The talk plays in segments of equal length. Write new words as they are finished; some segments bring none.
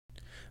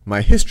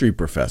My history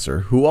professor,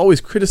 who always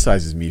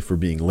criticizes me for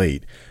being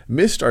late,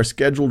 missed our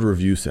scheduled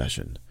review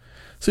session.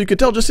 So you could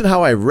tell just in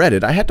how I read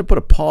it, I had to put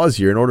a pause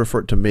here in order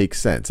for it to make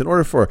sense, in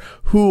order for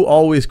who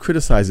always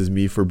criticizes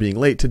me for being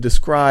late to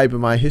describe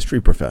my history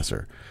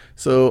professor.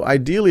 So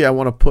ideally, I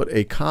want to put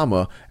a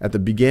comma at the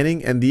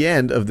beginning and the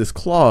end of this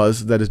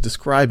clause that is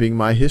describing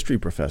my history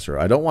professor.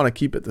 I don't want to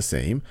keep it the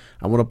same.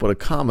 I want to put a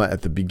comma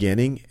at the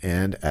beginning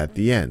and at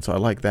the end. So I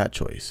like that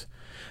choice.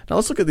 Now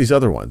let's look at these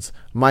other ones.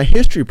 My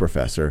history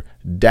professor,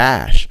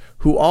 dash,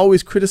 who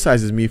always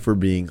criticizes me for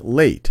being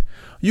late.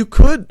 You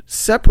could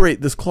separate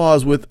this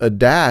clause with a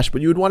dash,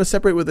 but you would want to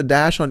separate with a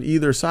dash on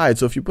either side.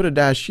 So if you put a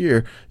dash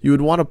here, you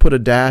would want to put a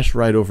dash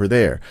right over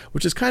there,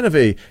 which is kind of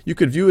you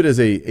could view it as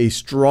a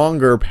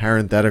stronger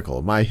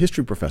parenthetical. My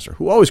history professor,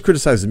 who always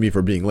criticizes me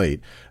for being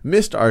late,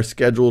 missed our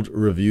scheduled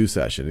review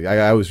session.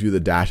 I always view the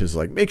dash as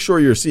like, make sure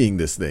you're seeing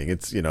this thing.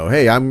 It's,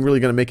 hey, I'm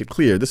really going to make it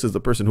clear. This is the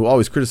person who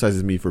always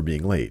criticizes me for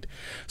being late.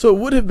 So it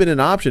would have been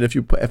an option if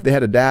they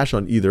had a dash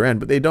on either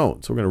end, but they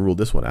don't. So we're going to rule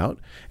this one out.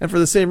 And for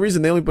the same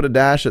reason, they only put a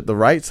dash at the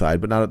right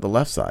side, but not at the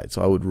left side.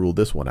 So I would rule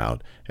this one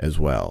out as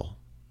well.